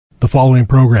The following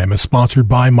program is sponsored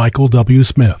by Michael W.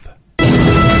 Smith. The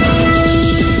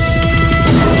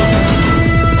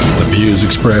views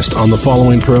expressed on the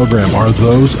following program are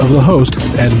those of the host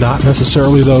and not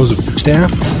necessarily those of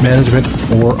staff, management,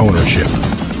 or ownership.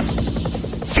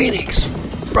 Phoenix,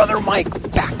 Brother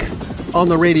Mike back on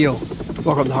the radio.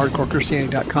 Welcome to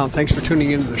HardcoreChristianity.com. Thanks for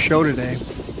tuning into the show today.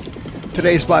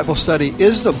 Today's Bible study,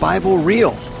 Is the Bible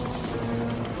Real?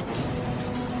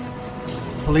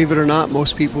 Believe it or not,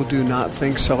 most people do not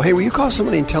think so. Hey, will you call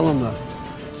somebody and tell them the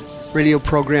radio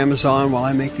program is on while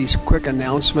I make these quick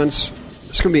announcements?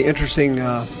 It's going to be an interesting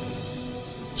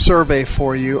survey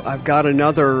for you. I've got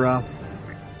another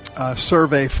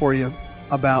survey for you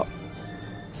about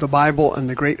the Bible and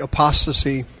the Great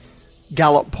Apostasy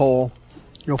Gallup poll.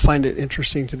 You'll find it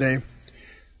interesting today.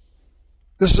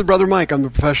 This is Brother Mike. I'm the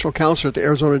professional counselor at the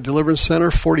Arizona Deliverance Center,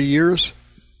 40 years.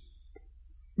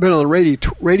 Been on the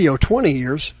radio 20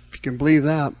 years, if you can believe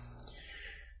that.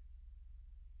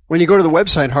 When you go to the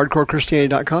website,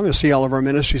 hardcorechristianity.com, you'll see all of our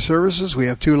ministry services. We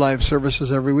have 2 live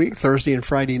services every week, Thursday and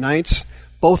Friday nights.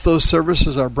 Both those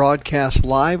services are broadcast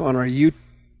live on our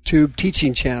YouTube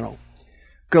teaching channel.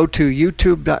 Go to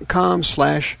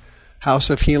youtube.com/House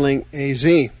of Healing AZ.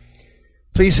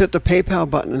 Please hit the PayPal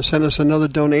button and send us another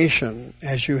donation,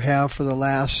 as you have for the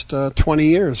last 20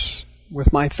 years,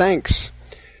 with my thanks.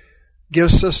 Give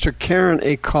Sister Karen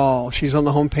a call. She's on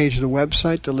the homepage of the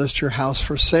website to list your house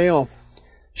for sale.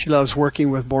 She loves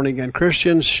working with born-again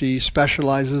Christians. She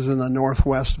specializes in the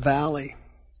Northwest Valley.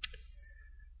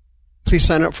 Please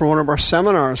sign up for one of our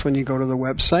seminars when you go to the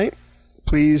website.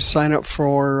 Please sign up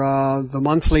for the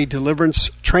monthly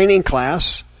deliverance training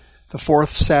class, the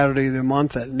 4th Saturday of the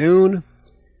month at noon.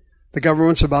 The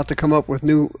government's about to come up with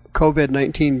new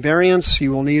COVID-19 variants.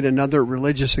 You will need another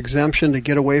religious exemption to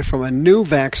get away from a new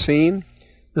vaccine.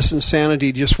 This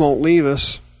insanity just won't leave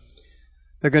us.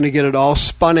 They're going to get it all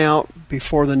spun out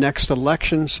before the next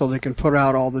election so they can put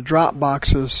out all the drop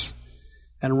boxes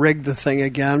and rig the thing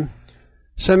again.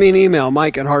 Send me an email,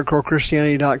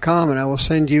 mike@hardcorechristianity.com, and I will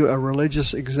send you a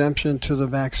religious exemption to the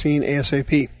vaccine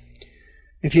ASAP.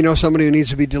 If you know somebody who needs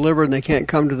to be delivered and they can't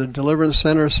come to the Deliverance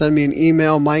Center, send me an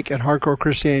email,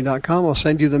 mike@hardcorechristianity.com. I'll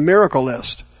send you the Miracle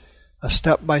List, a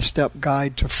step-by-step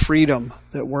guide to freedom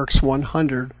that works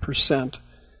 100%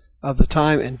 of the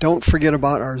time. And don't forget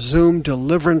about our Zoom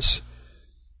deliverance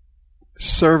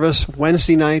service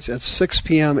Wednesday nights at 6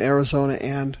 p.m. Arizona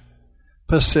and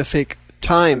Pacific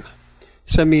time.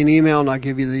 Send me an email and I'll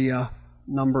give you the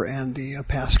number and the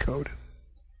passcode.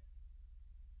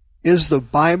 Is the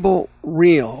Bible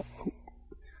real?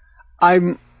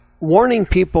 I'm warning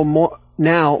people more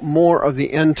of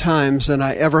the end times than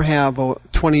I ever have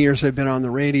 20 years I've been on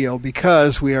the radio,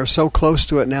 because we are so close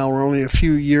to it now. We're only a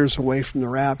few years away from the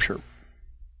rapture.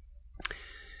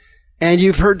 And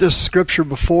you've heard this scripture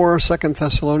before, 2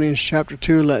 Thessalonians chapter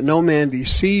 2, let no man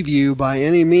deceive you by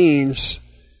any means,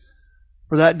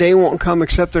 for that day won't come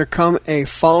except there come a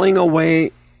falling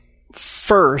away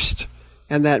first,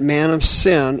 and that man of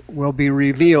sin will be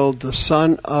revealed, the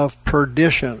son of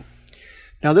perdition.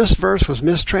 Now this verse was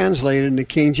mistranslated in the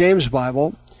King James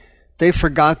Bible. They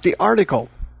forgot the article.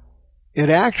 It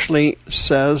actually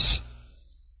says,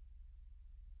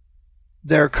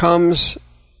 there comes,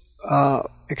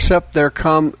 except there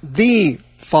come the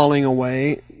falling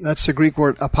away. That's the Greek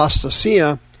word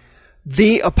apostasia.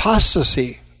 The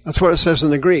apostasy. That's what it says in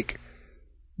the Greek.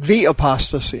 The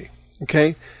apostasy.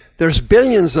 Okay? There's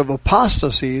billions of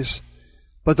apostasies,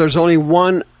 but there's only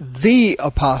one, the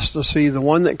apostasy, the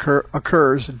one that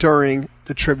occurs during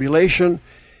the tribulation.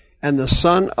 And the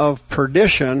son of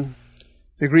perdition,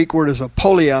 the Greek word is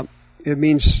apolia, it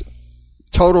means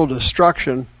total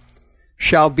destruction,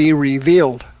 shall be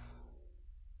revealed.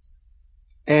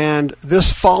 And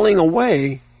this falling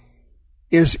away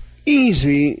is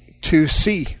easy to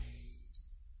see.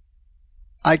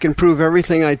 I can prove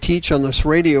everything I teach on this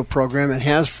radio program, and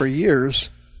has for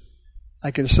years. I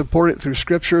can support it through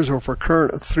scriptures or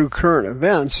through current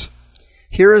events.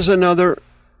 Here is another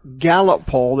Gallup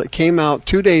poll that came out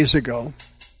 2 days ago,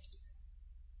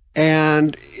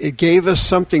 and it gave us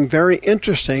something very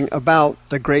interesting about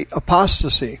the great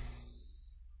apostasy.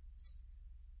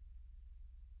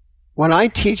 When I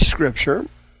teach scripture,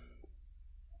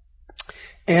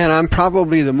 and I'm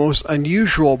probably the most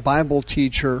unusual Bible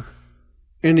teacher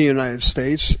in the United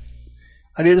States.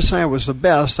 I didn't say I was the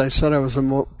best. I said I was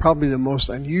probably the most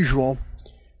unusual.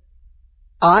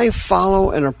 I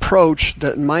follow an approach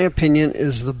that, in my opinion,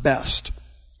 is the best.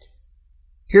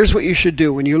 Here's what you should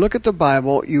do. When you look at the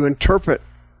Bible, you interpret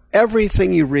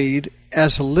everything you read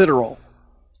as literal,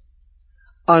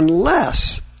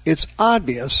 unless it's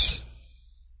obvious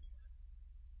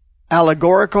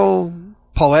allegorical,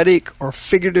 poetic, or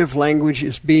figurative language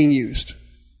is being used.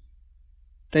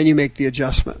 Then you make the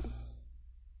adjustment.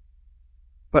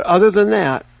 But other than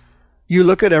that, you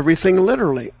look at everything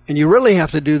literally. And you really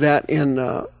have to do that in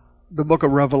the book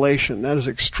of Revelation. That is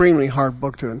an extremely hard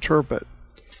book to interpret.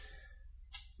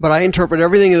 But I interpret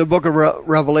everything in the book of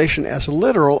Revelation as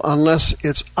literal unless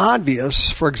it's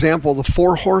obvious. For example, the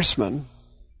four horsemen,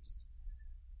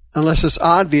 unless it's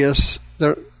obvious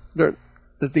that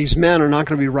these men are not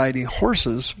going to be riding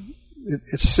horses.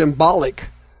 It's symbolic.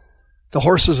 The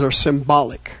horses are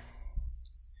symbolic.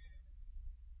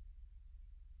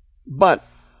 But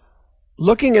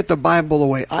looking at the Bible the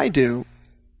way I do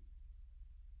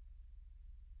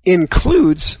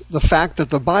includes the fact that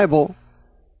the Bible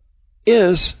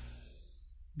is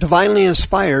divinely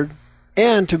inspired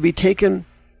and to be taken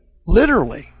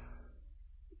literally.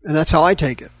 And that's how I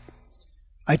take it.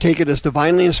 I take it as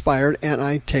divinely inspired and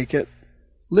I take it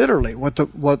literally.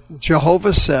 What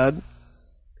Jehovah said,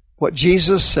 what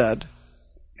Jesus said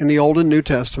in the Old and New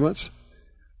Testaments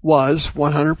was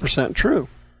 100% true.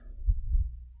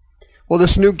 Well,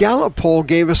 this new Gallup poll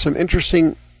gave us some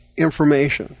interesting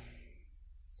information.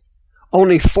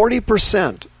 Only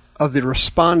 40% of the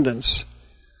respondents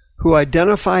who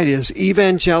identified as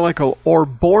evangelical or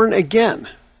born again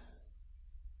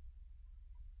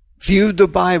viewed the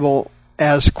Bible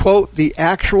as, quote, the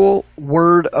actual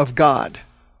Word of God.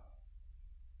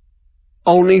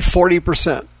 Only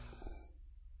 40%.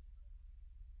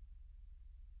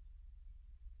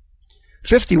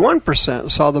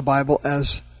 51% saw the Bible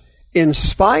as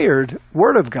inspired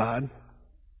Word of God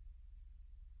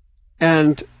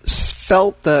and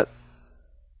felt that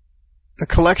the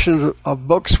collection of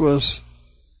books was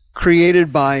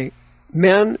created by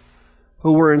men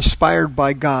who were inspired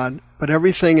by God, but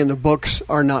everything in the books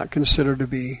are not considered to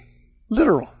be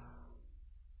literal.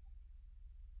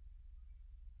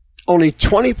 Only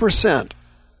 20%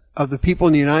 of the people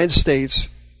in the United States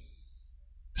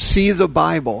see the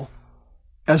Bible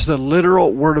as the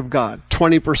literal Word of God.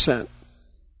 20%.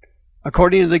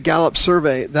 According to the Gallup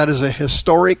survey, that is a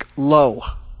historic low.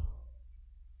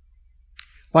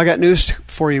 Well, I got news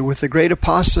for you. With the great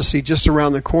apostasy just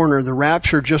around the corner, the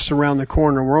rapture just around the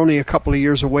corner, we're only a couple of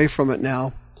years away from it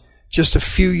now. Just a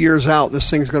few years out, this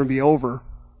thing's going to be over.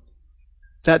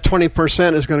 That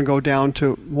 20% is going to go down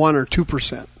to 1 or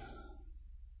 2%.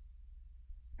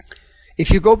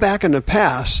 If you go back in the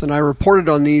past, and I reported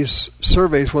on these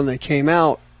surveys when they came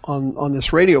out on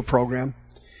this radio program,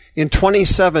 in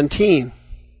 2017,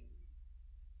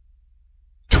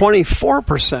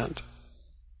 24%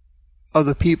 of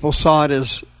the people saw it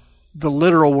as the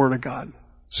literal Word of God.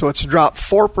 So it's dropped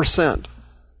 4%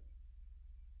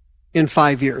 in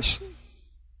 5 years.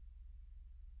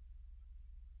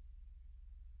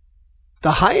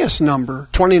 The highest number,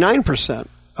 29%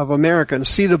 of Americans,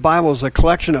 see the Bible as a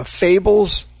collection of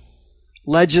fables,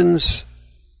 legends,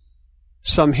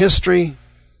 some history,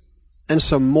 and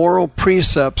some moral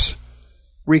precepts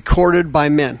recorded by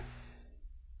men.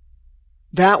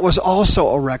 That was also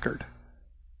a record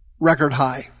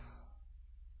high.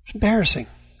 It's embarrassing.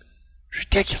 It's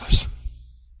ridiculous.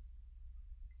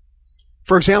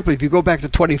 For example, if you go back to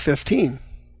 2015,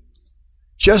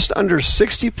 just under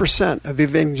 60% of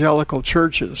evangelical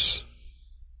churches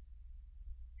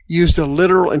used a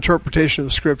literal interpretation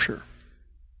of Scripture.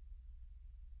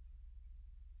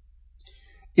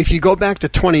 If you go back to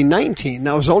 2019,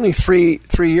 that was only three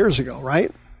years ago,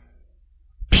 right?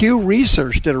 Pew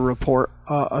Research did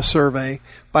a survey.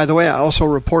 By the way, I also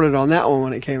reported on that one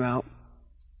when it came out.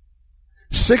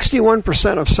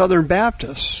 61% of Southern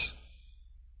Baptists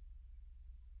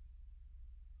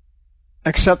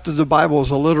accepted the Bible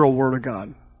as a literal Word of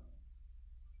God.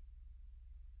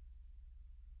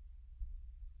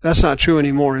 That's not true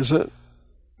anymore, is it?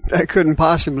 That couldn't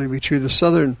possibly be true. The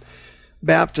Southern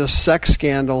Baptist sex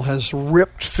scandal has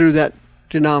ripped through that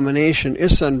denomination.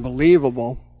 It's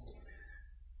unbelievable.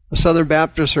 The Southern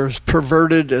Baptists are as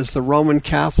perverted as the Roman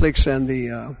Catholics and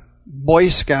the Boy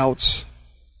Scouts.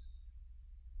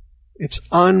 It's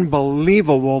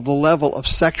unbelievable the level of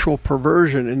sexual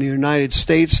perversion in the United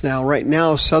States now. Right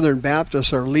now, Southern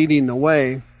Baptists are leading the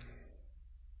way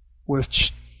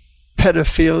with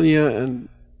pedophilia and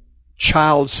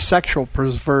child sexual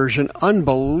perversion.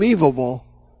 Unbelievable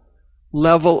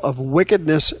level of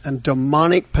wickedness and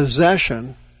demonic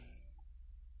possession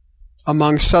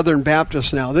among Southern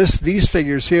Baptists now. These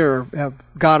figures here have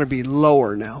got to be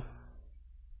lower now.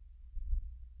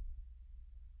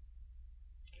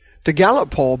 The Gallup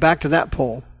poll, back to that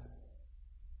poll,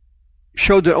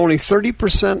 showed that only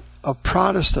 30% of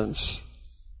Protestants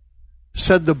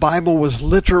said the Bible was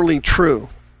literally true.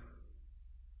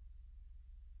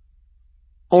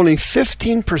 only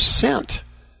 15%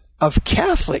 of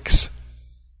Catholics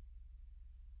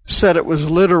said it was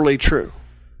literally true.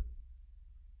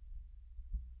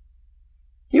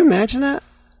 You imagine that?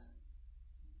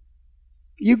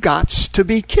 You gots to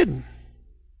be kidding.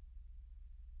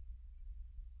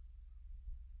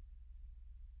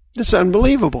 It's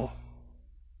unbelievable.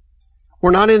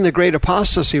 We're not in the great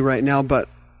apostasy right now, but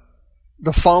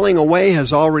the falling away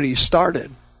has already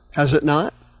started, has it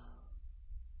not?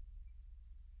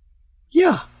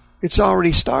 Yeah, it's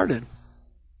already started.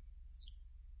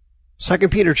 2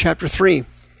 Peter chapter 3,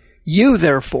 you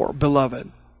therefore, beloved,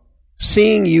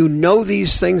 seeing you know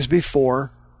these things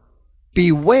before,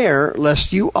 beware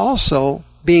lest you also,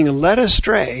 being led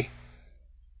astray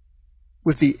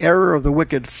with the error of the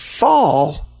wicked,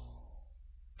 fall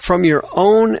from your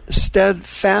own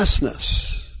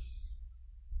steadfastness.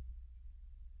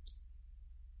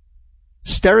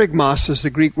 Sterigmos is the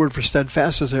Greek word for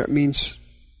steadfastness there. It means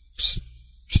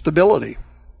stability.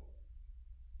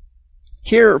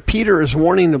 Here, Peter is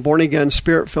warning the born-again,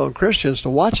 Spirit-filled Christians to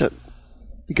watch it,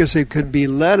 because they could be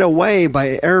led away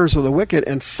by errors of the wicked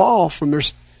and fall from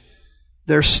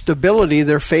their stability,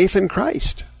 their faith in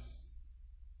Christ.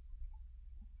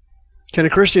 Can a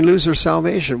Christian lose their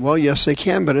salvation? Well, yes, they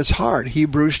can, but it's hard.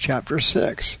 Hebrews chapter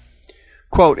 6.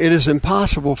 Quote, it is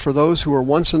impossible for those who were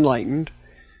once enlightened,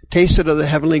 tasted of the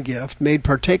heavenly gift, made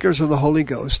partakers of the Holy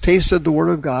Ghost, tasted the Word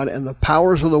of God and the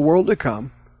powers of the world to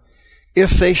come,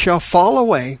 if they shall fall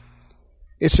away,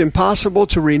 it's impossible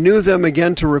to renew them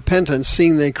again to repentance,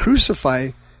 seeing they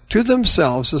crucify to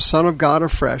themselves the Son of God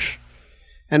afresh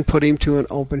and put him to an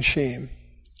open shame.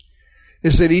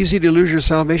 Is it easy to lose your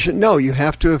salvation? No, you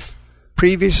have to have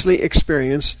previously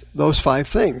experienced those 5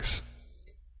 things.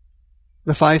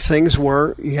 The 5 things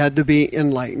were, you had to be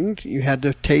enlightened, you had to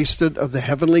have tasted of the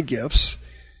heavenly gifts,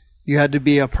 you had to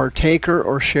be a partaker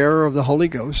or sharer of the Holy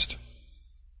Ghost,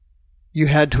 you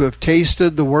had to have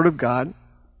tasted the Word of God,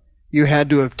 you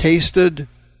had to have tasted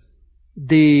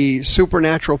the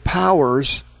supernatural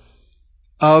powers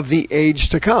of the age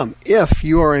to come. If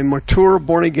you are a mature,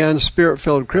 born-again,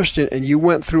 Spirit-filled Christian and you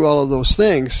went through all of those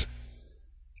things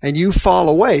and you fall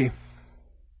away,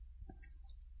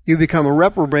 you become a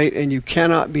reprobate and you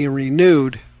cannot be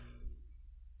renewed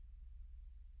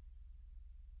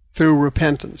through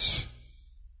repentance.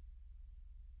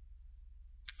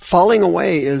 Falling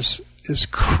away is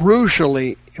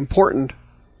crucially important.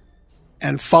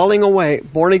 And falling away,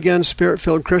 born-again,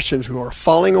 Spirit-filled Christians who are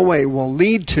falling away will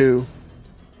lead to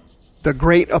the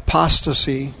great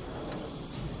apostasy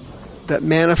that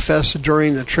manifests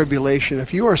during the tribulation.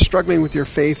 If you are struggling with your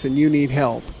faith and you need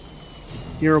help,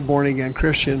 you're a born-again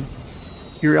Christian,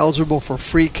 you're eligible for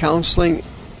free counseling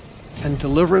and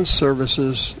deliverance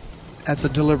services at the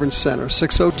Deliverance Center,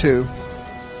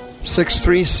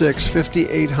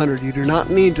 602-636-5800. You do not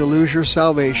need to lose your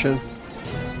salvation.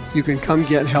 You can come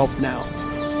get help now.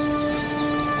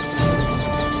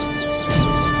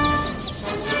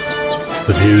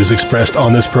 The views expressed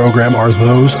on this program are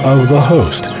those of the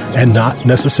host and not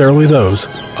necessarily those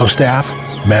of staff,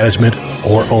 management,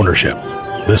 or ownership.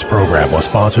 This program was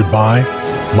sponsored by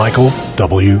Michael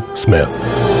W. Smith.